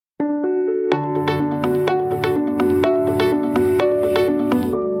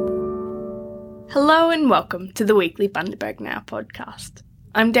Hello and welcome to the weekly Bundaberg Now podcast.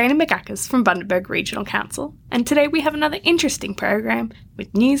 I'm Dana McAckers from Bundaberg Regional Council, and today we have another interesting program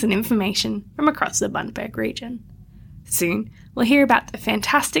with news and information from across the Bundaberg region. Soon, we'll hear about the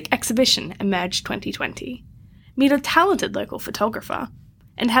fantastic exhibition Emerge 2020, meet a talented local photographer,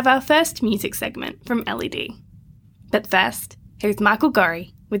 and have our first music segment from LED. But first, here's Michael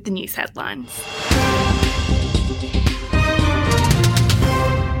Gorry with the news headlines.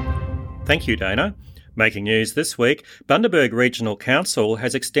 Thank you, Dana. Making news this week, Bundaberg Regional Council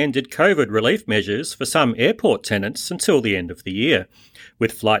has extended COVID relief measures for some airport tenants until the end of the year.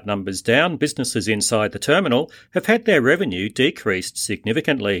 With flight numbers down, businesses inside the terminal have had their revenue decreased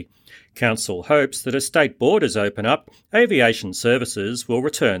significantly. Council hopes that as state borders open up, aviation services will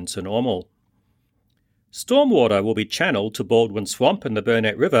return to normal. Stormwater will be channelled to Baldwin Swamp and the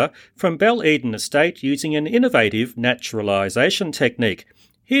Burnett River from Bell Eden Estate using an innovative naturalisation technique.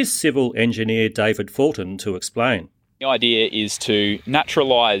 Here's civil engineer David Fulton to explain. The idea is to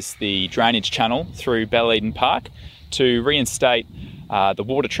naturalise the drainage channel through Bell Eden Park to reinstate the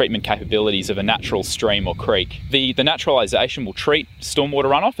water treatment capabilities of a natural stream or creek. The naturalisation will treat stormwater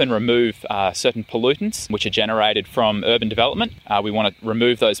runoff and remove certain pollutants which are generated from urban development. We want to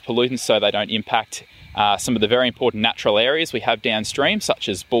remove those pollutants so they don't impact some of the very important natural areas we have downstream, such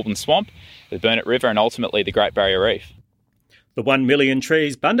as Baldwin Swamp, the Burnett River and ultimately the Great Barrier Reef. The 1 Million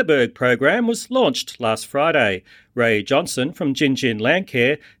Trees Bundaberg program was launched last Friday. Ray Johnson from Gin Gin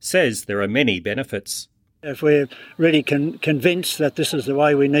Landcare says there are many benefits. If we're really convinced that this is the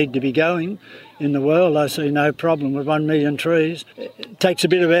way we need to be going in the world, I see no problem with 1 million trees. It takes a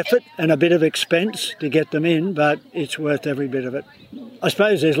bit of effort and a bit of expense to get them in, but it's worth every bit of it. I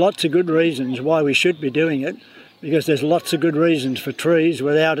suppose there's lots of good reasons why we should be doing it, because there's lots of good reasons for trees.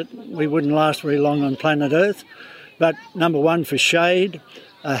 Without it, we wouldn't last very long on planet Earth. But number one, for shade,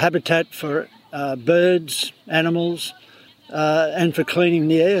 habitat for birds, animals, and for cleaning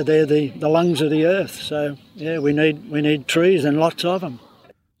the air. They're the lungs of the earth. So, yeah, we need trees and lots of them.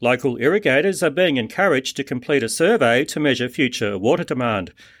 Local irrigators are being encouraged to complete a survey to measure future water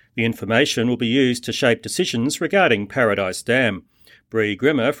demand. The information will be used to shape decisions regarding Paradise Dam. Bree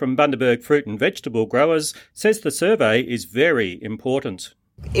Grimmer from Bundaberg Fruit and Vegetable Growers says the survey is very important.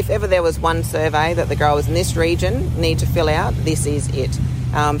 If ever there was one survey that the growers in this region need to fill out, this is it.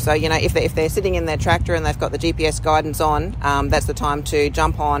 So, if they're sitting in their tractor and they've got the GPS guidance on, that's the time to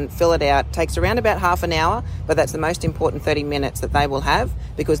jump on, fill it out. It takes around about half an hour, but that's the most important 30 minutes that they will have,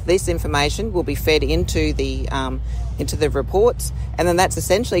 because this information will be fed into the reports, and then that's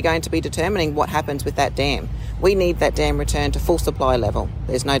essentially going to be determining what happens with that dam. We need that dam returned to full supply level.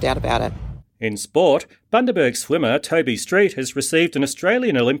 There's no doubt about it. In sport, Bundaberg swimmer Toby Street has received an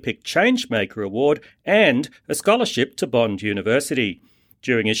Australian Olympic Changemaker Award and a scholarship to Bond University.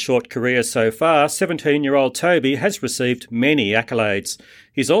 During his short career so far, 17-year-old Toby has received many accolades.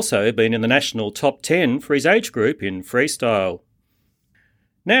 He's also been in the national top 10 for his age group in freestyle.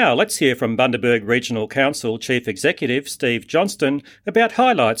 Now let's hear from Bundaberg Regional Council Chief Executive Steve Johnston about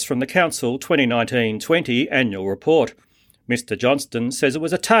highlights from the Council 2019-20 annual report. Mr Johnston says it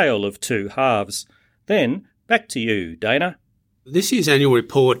was a tale of two halves. Then, back to you, Dana. This year's annual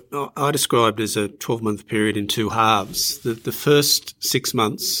report I described as a 12-month period in two halves. The first 6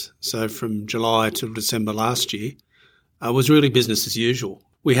 months, so from July till December last year, was really business as usual.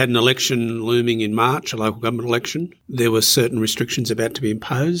 We had an election looming in March, a local government election. There were certain restrictions about to be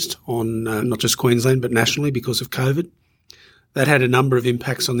imposed on not just Queensland but nationally because of COVID. That had a number of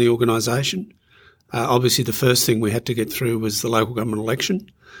impacts on the organisation. Obviously, the first thing we had to get through was the local government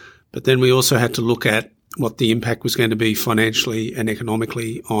election, but then we also had to look at what the impact was going to be financially and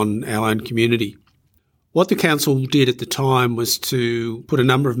economically on our own community. What the council did at the time was to put a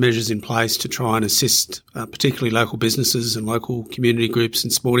number of measures in place to try and assist particularly local businesses and local community groups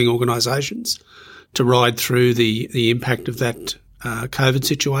and sporting organisations to ride through the impact of that COVID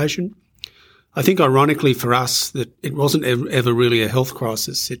situation. I think ironically for us that it wasn't ever really a health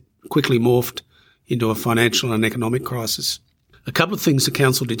crisis. It quickly morphed into a financial and economic crisis. A couple of things the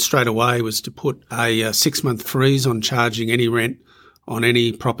council did straight away was to put a 6-month freeze on charging any rent on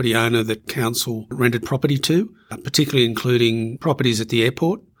any property owner that council rented property to, particularly including properties at the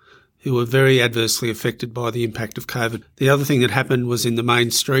airport, who were very adversely affected by the impact of COVID. The other thing that happened was in the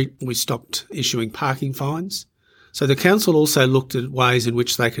main street, we stopped issuing parking fines. So the council also looked at ways in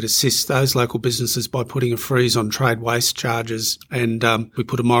which they could assist those local businesses by putting a freeze on trade waste charges, and we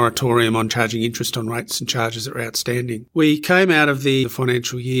put a moratorium on charging interest on rates and charges that are outstanding. We came out of the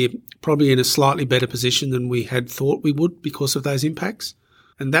financial year probably in a slightly better position than we had thought we would because of those impacts.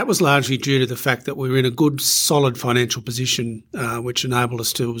 And that was largely due to the fact that we were in a good, solid financial position, which enabled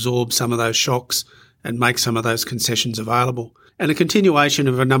us to absorb some of those shocks and make some of those concessions available. And a continuation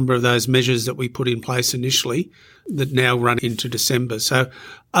of a number of those measures that we put in place initially that now run into December. So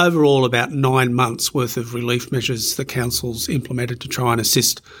overall, about 9 months worth of relief measures the council's implemented to try and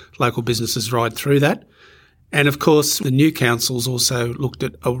assist local businesses ride through that. And of course, the new council's also looked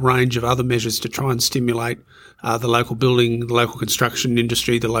at a range of other measures to try and stimulate the local building, the local construction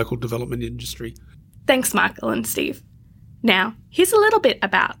industry, the local development industry. Thanks, Michael and Steve. Now, here's a little bit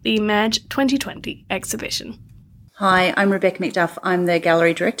about the Emerge 2020 exhibition. Hi, I'm Rebecca McDuff. I'm the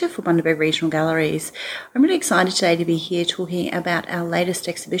Gallery Director for Bundaberg Regional Galleries. I'm really excited today to be here talking about our latest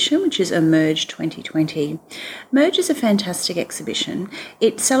exhibition, which is Emerge 2020. Emerge is a fantastic exhibition.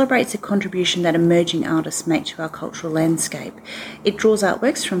 It celebrates the contribution that emerging artists make to our cultural landscape. It draws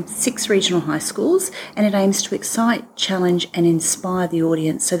artworks from 6 regional high schools, and it aims to excite, challenge and inspire the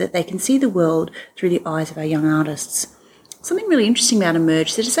audience so that they can see the world through the eyes of our young artists. Something really interesting about Emerge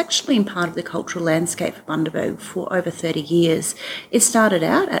is that it's actually been part of the cultural landscape for Bundaberg for over 30 years. It started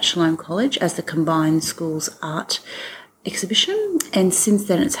out at Shalom College as the Combined Schools Art exhibition, and since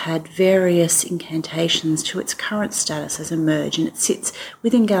then it's had various incantations to its current status as Emerge, and it sits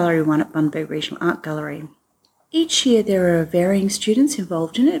within Gallery 1 at Bundaberg Regional Art Gallery. Each year there are varying students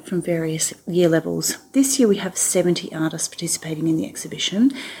involved in it from various year levels. This year we have 70 artists participating in the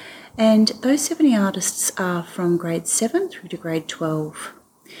exhibition, and those 70 artists are from grade 7 through to grade 12.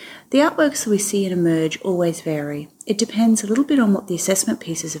 The artworks that we see in Emerge always vary. It depends a little bit on what the assessment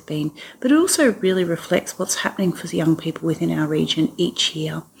pieces have been, but it also really reflects what's happening for the young people within our region each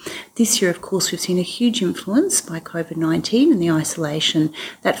year. This year, of course, we've seen a huge influence by COVID-19 and the isolation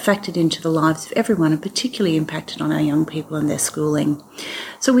that factored into the lives of everyone and particularly impacted on our young people and their schooling.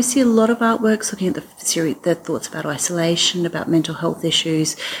 So we see a lot of artworks looking at the thoughts about isolation, about mental health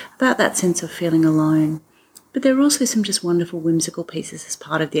issues, about that sense of feeling alone. But there are also some just wonderful whimsical pieces as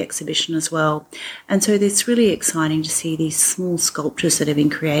part of the exhibition as well. And so it's really exciting to see these small sculptures that have been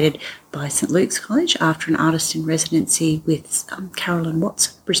created by St Luke's College after an artist in residency with Carolyn Watts,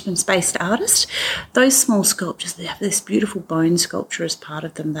 Brisbane-based artist. Those small sculptures, they have this beautiful bone sculpture as part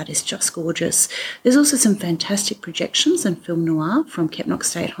of them that is just gorgeous. There's also some fantastic projections and film noir from Kepnock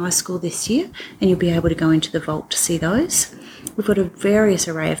State High School this year, and you'll be able to go into the vault to see those. We've got a various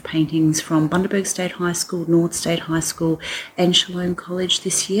array of paintings from Bundaberg State High School, North State High School and Shalom College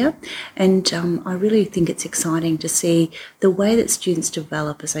this year, and I really think it's exciting to see the way that students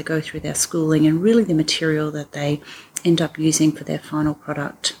develop as they go through their schooling and really the material that they end up using for their final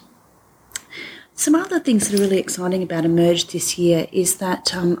product. Some other things that are really exciting about Emerge this year is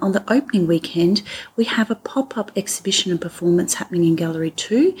that on the opening weekend we have a pop-up exhibition and performance happening in Gallery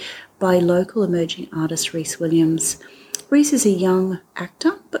 2 by local emerging artist Reese Williams. Reese is a young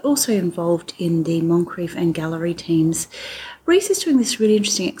actor, but also involved in the Moncrief and Gallery teams. Reese is doing this really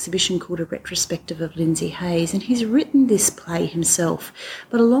interesting exhibition called A Retrospective of Lindsay Hayes, and he's written this play himself.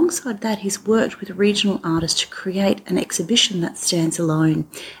 But alongside that, he's worked with regional artists to create an exhibition that stands alone.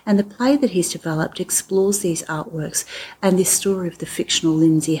 And the play that he's developed explores these artworks and this story of the fictional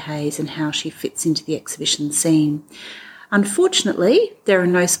Lindsay Hayes and how she fits into the exhibition scene. Unfortunately, there are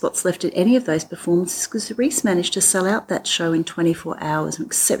no spots left at any of those performances because Reese managed to sell out that show in 24 hours. I'm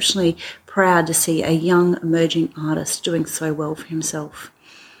exceptionally proud to see a young emerging artist doing so well for himself.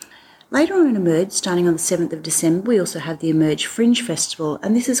 Later on in Emerge, starting on the 7th of December, we also have the Emerge Fringe Festival,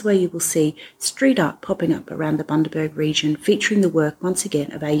 and this is where you will see street art popping up around the Bundaberg region, featuring the work, once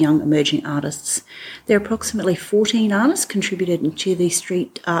again, of our young emerging artists. There are approximately 14 artists contributed to the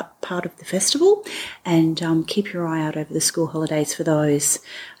street art part of the festival, and keep your eye out over the school holidays for those.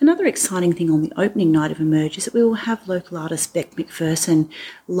 Another exciting thing on the opening night of Emerge is that we will have local artist Beck McPherson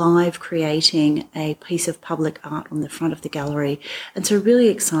live creating a piece of public art on the front of the gallery, and so really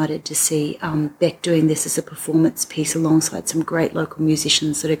excited to see Beck doing this as a performance piece alongside some great local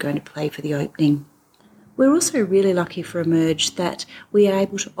musicians that are going to play for the opening. We're also really lucky for Emerge that we are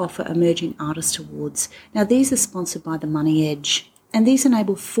able to offer Emerging Artist Awards. Now these are sponsored by the Money Edge, and these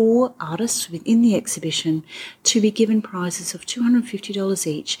enable 4 artists within the exhibition to be given prizes of $250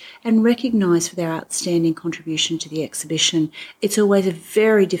 each and recognised for their outstanding contribution to the exhibition. It's always a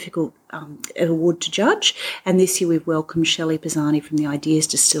very difficult award to judge, and this year we've welcomed Shelley Pisani from the Ideas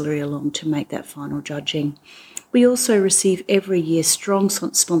Distillery along to make that final judging. We also receive every year strong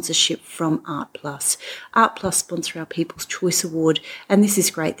sponsorship from Art Plus. Art Plus sponsor our People's Choice Award, and this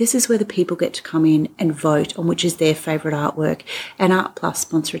is great. This is where the people get to come in and vote on which is their favourite artwork, and Art Plus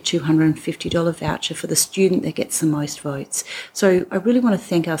sponsor a $250 voucher for the student that gets the most votes. So I really want to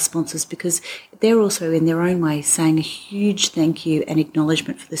thank our sponsors because they're also in their own way saying a huge thank you and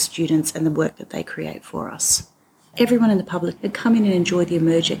acknowledgement for the students and the work that they create for us. Everyone in the public can come in and enjoy the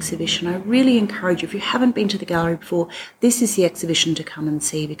Emerge exhibition. I really encourage you, if you haven't been to the gallery before, this is the exhibition to come and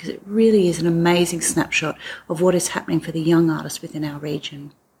see because it really is an amazing snapshot of what is happening for the young artists within our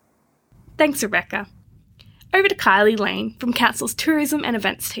region. Thanks, Rebecca. Over to Kylie Lane from Council's Tourism and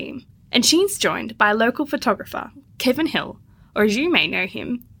Events team, and she's joined by a local photographer, Kevin Hill, or as you may know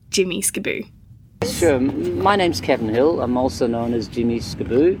him, Jimmy Skaboo. Sure, my name's Kevin Hill. I'm also known as Jimmy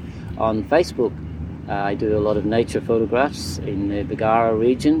Skaboo on Facebook. I do a lot of nature photographs in the Bargara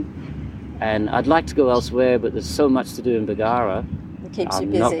region, and I'd like to go elsewhere, but there's so much to do in Bargara. It keeps you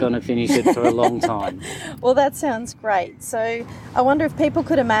busy. I'm not going to finish it for a long time. Well, that sounds great. So I wonder if people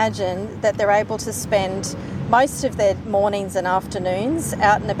could imagine that they're able to spend most of their mornings and afternoons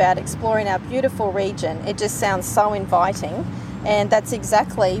out and about exploring our beautiful region. It just sounds so inviting, and that's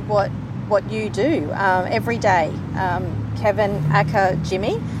exactly what you do every day. Kevin Aka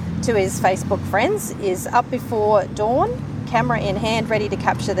Jimmy, to his Facebook friends, is up before dawn, camera in hand, ready to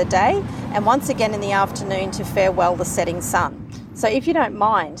capture the day, and once again in the afternoon to farewell the setting sun. So if you don't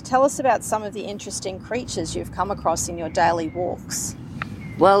mind, tell us about some of the interesting creatures you've come across in your daily walks.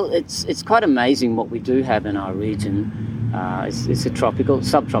 Well, it's quite amazing what we do have in our region. It's a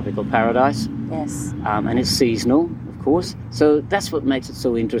subtropical paradise. Yes. And it's seasonal, of course. So that's what makes it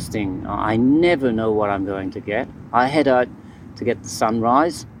so interesting. I never know what I'm going to get. I head out to get the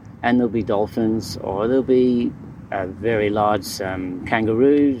sunrise, and there'll be dolphins, or there'll be a very large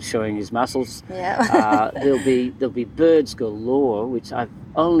kangaroo showing his muscles. Yeah. There'll be birds galore, which I've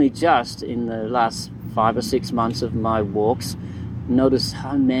only just in the last 5 or 6 months of my walks noticed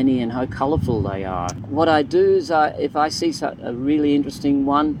how many and how colourful they are. What I do is if I see a really interesting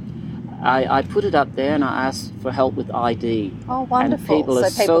one, I put it up there and I ask for help with ID. Oh, wonderful. And people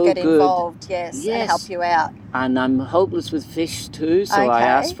so get good. Involved, yes, and help you out. And I'm hopeless with fish too, so I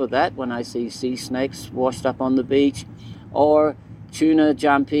ask for that when I see sea snakes washed up on the beach or tuna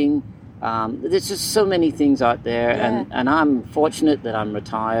jumping. There's just so many things out there, and I'm fortunate that I'm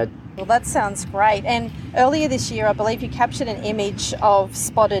retired. Well, that sounds great. And earlier this year, I believe you captured an image of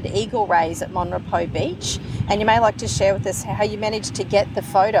spotted eagle rays at Monrepo Beach, and you may like to share with us how you managed to get the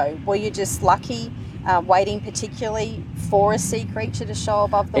photo. Were you just lucky, waiting particularly for a sea creature to show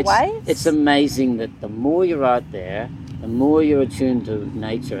above the waves? It's amazing that the more you're out there, the more you're attuned to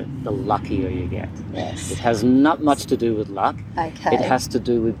nature, the luckier you get. Yes. It has not much to do with luck. Okay. It has to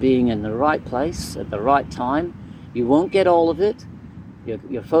do with being in the right place at the right time. You won't get all of it.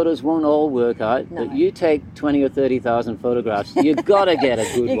 Your photos won't all work out, but you take 20 or 30,000 photographs, you've got to get a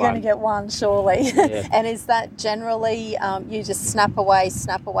good one. You're going to get one, surely. Yeah. And is that generally, you just snap away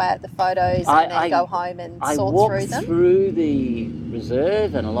at the photos and then go home and sort through them? I walk through the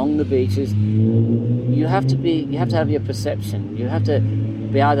reserve and along the beaches. You have to have your perception. You have to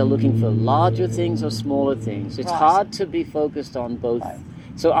be either looking for larger things or smaller things. It's hard to be focused on both.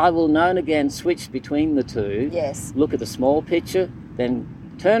 So I will now and again switch between the two. Yes. Look at the small picture, then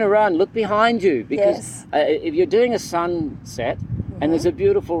turn around, look behind you. Because if you're doing a sunset and there's a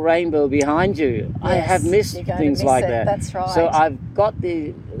beautiful rainbow behind you, I have missed things like that. That's right. So I've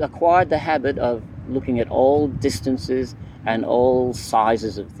acquired the habit of looking at all distances and all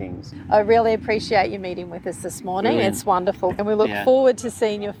sizes of things. I really appreciate you meeting with us this morning. Brilliant. It's wonderful. And we look forward to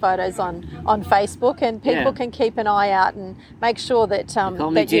seeing your photos on Facebook, and people can keep an eye out and make sure that,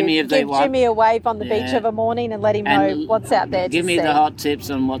 that Jimmy you give Jimmy a wave on the beach of a morning and let him know what's out there to see. Give me the hot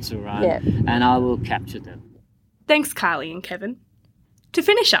tips on what's around and I will capture them. Thanks, Kylie and Kevin. To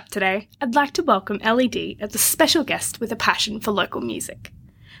finish up today, I'd like to welcome Ellie D as a special guest with a passion for local music.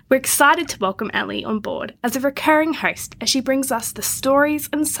 We're excited to welcome Ellie on board as a recurring host as she brings us the stories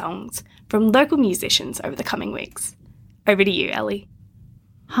and songs from local musicians over the coming weeks. Over to you, Ellie.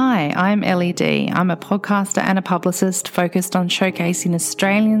 Hi, I'm Ellie D. I'm a podcaster and a publicist focused on showcasing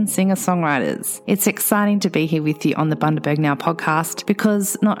Australian singer-songwriters. It's exciting to be here with you on the Bundaberg Now podcast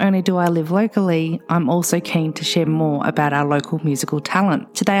because not only do I live locally, I'm also keen to share more about our local musical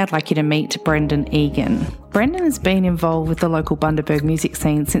talent. Today I'd like you to meet Brendan Egan. Brendan has been involved with the local Bundaberg music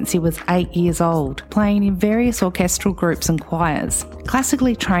scene since he was 8 years old, playing in various orchestral groups and choirs.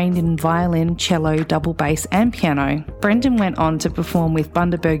 Classically trained in violin, cello, double bass and piano, Brendan went on to perform with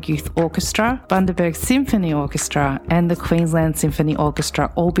Bundaberg Youth Orchestra, Bundaberg Symphony Orchestra and the Queensland Symphony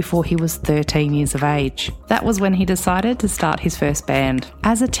Orchestra, all before he was 13 years of age. That was when he decided to start his first band.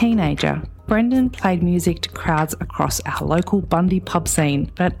 As a teenager, Brendan played music to crowds across our local Bundy pub scene,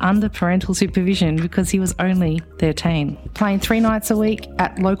 but under parental supervision because he was only 13. Playing 3 nights a week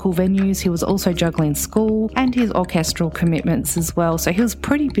at local venues, he was also juggling school and his orchestral commitments as well, so he was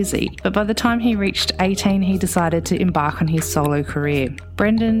pretty busy. But by the time he reached 18, he decided to embark on his solo career.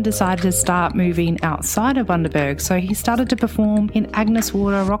 Brendan decided to start moving outside of Bundaberg, so he started to perform in Agnes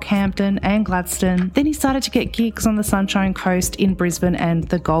Water, Rockhampton and Gladstone. Then he started to get gigs on the Sunshine Coast, in Brisbane and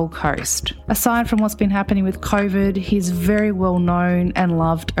the Gold Coast. Aside from what's been happening with COVID, he's very well known and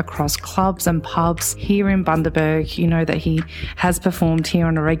loved across clubs and pubs here in Bundaberg. You know that he has performed here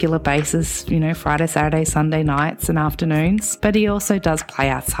on a regular basis, Friday, Saturday, Sunday nights and afternoons, but he also does play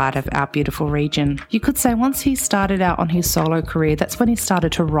outside of our beautiful region. You could say once he started out on his solo career, that's when he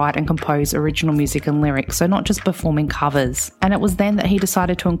started to write and compose original music and lyrics, so not just performing covers. And it was then that he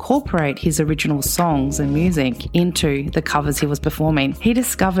decided to incorporate his original songs and music into the covers he was performing. He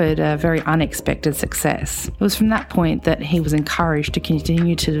discovered a very unexpected success. It was from that point that he was encouraged to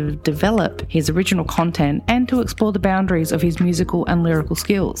continue to develop his original content and to explore the boundaries of his musical and lyrical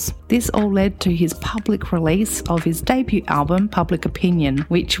skills. This all led to his public release of his debut album, Public Opinion,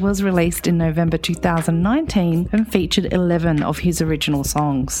 which was released in November 2019 and featured 11 of his original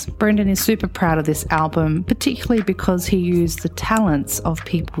songs. Brendan is super proud of this album, particularly because he used the talents of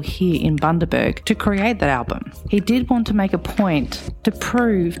people here in Bundaberg to create that album. He did want to make a point to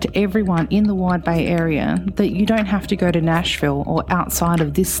prove to everyone in the Wide Bay area that you don't have to go to Nashville or outside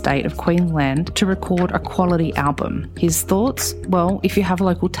of this state of Queensland to record a quality album. His thoughts? Well, if you have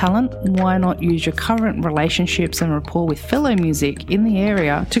local talent, why not use your current relationships and rapport with fellow music in the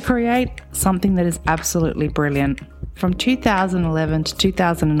area to create something that is absolutely brilliant. From 2011 to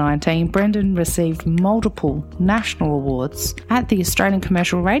 2019, Brendan received multiple national awards at the Australian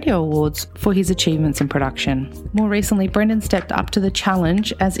Commercial Radio Awards for his achievements in production. More recently, Brendan stepped up to the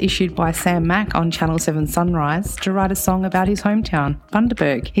challenge as issued by Sam Mack on Channel 7 Sunrise to write a song about his hometown,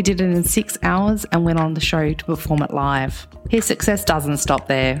 Bundaberg. He did it in 6 hours and went on the show to perform it live. His success doesn't stop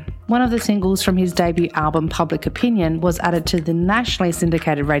there. One of the singles from his debut album, Public Opinion, was added to the nationally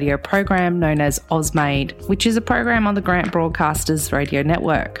syndicated radio program known as Ozmade, which is a program on the Grant Broadcasters radio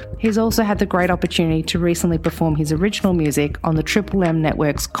network. He's also had the great opportunity to recently perform his original music on the Triple M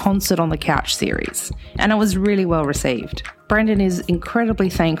Network's Concert on the Couch series, and it was really well received. Brendan is incredibly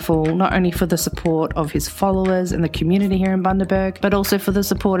thankful not only for the support of his followers and the community here in Bundaberg, but also for the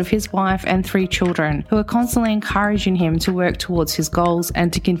support of his wife and 3 children who are constantly encouraging him to work towards his goals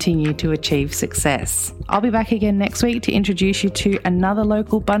and to continue to achieve success. I'll be back again next week to introduce you to another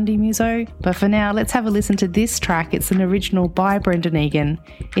local Bundy muso, but for now let's have a listen to this track. It's an original by Brendan Egan.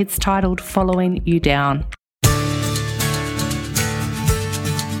 It's titled Following You Down.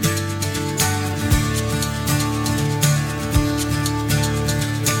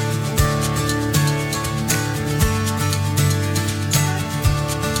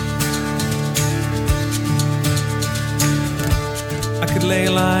 Lay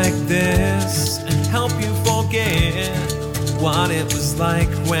like this and help you forget what it was like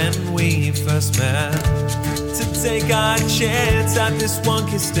when we first met. To take our chance at this one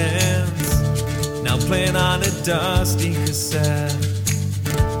kiss dance, now playing on a dusty cassette.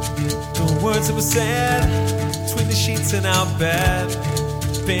 The words that were said between the sheets in our bed,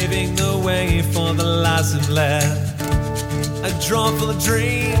 paving the way for the lies I've led. A drawer full of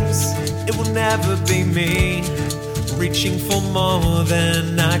dreams, it will never be me, reaching for more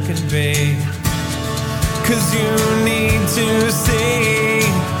than I can be. 'Cause you need to see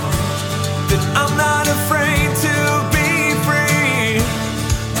that I'm not afraid to be free.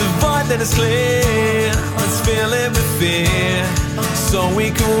 The void that is clear, let's fill it with fear, so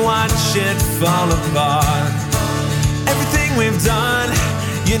we can watch it fall apart. Everything we've done,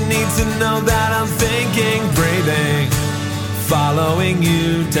 you need to know that I'm thinking, breathing, following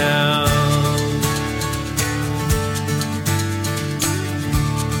you down.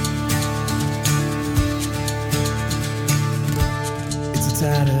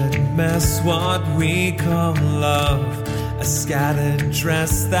 Tattered mess, what we call love, a scattered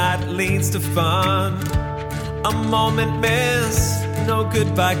dress that leads to fun, a moment missed, no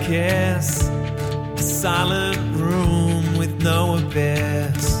goodbye kiss, a silent room with no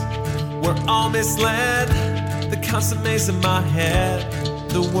abyss. We're all misled, the constant maze in my head,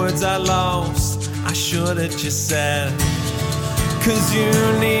 the words I lost, I I should have just said. 'Cause you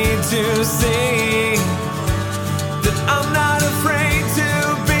need to see that I'm not afraid to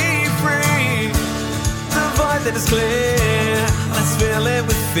be free. The void that is clear, let's fill it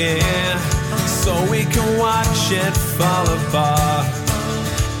with fear, so we can watch it fall apart.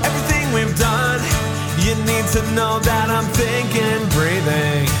 Everything we've done, you need to know that I'm thinking,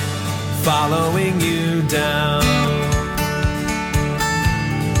 breathing, following you down.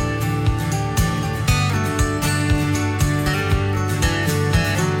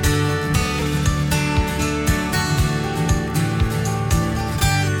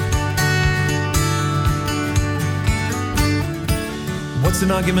 What's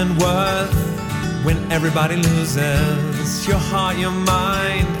an argument worth when everybody loses? Your heart, your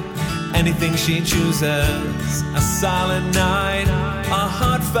mind, anything she chooses. A silent night, a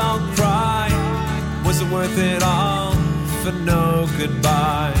heartfelt cry. Was it worth it all for no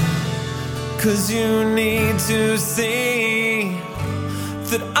goodbye? 'Cause you need to see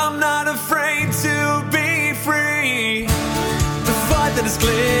that I'm not afraid to be free. The fight that is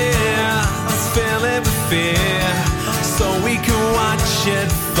clear, let's fill it with fear, so we can watch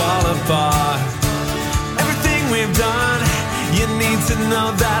it fall apart. Everything we've done, you need to know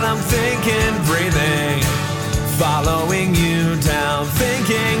that I'm thinking, breathing, following you down.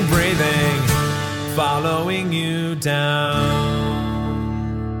 Thinking, breathing, following you down.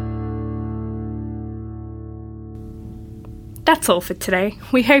 That's all for today.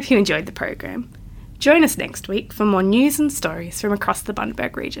 We hope you enjoyed the program. Join us next week for more news and stories from across the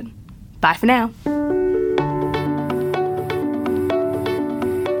Bundaberg region. Bye for now.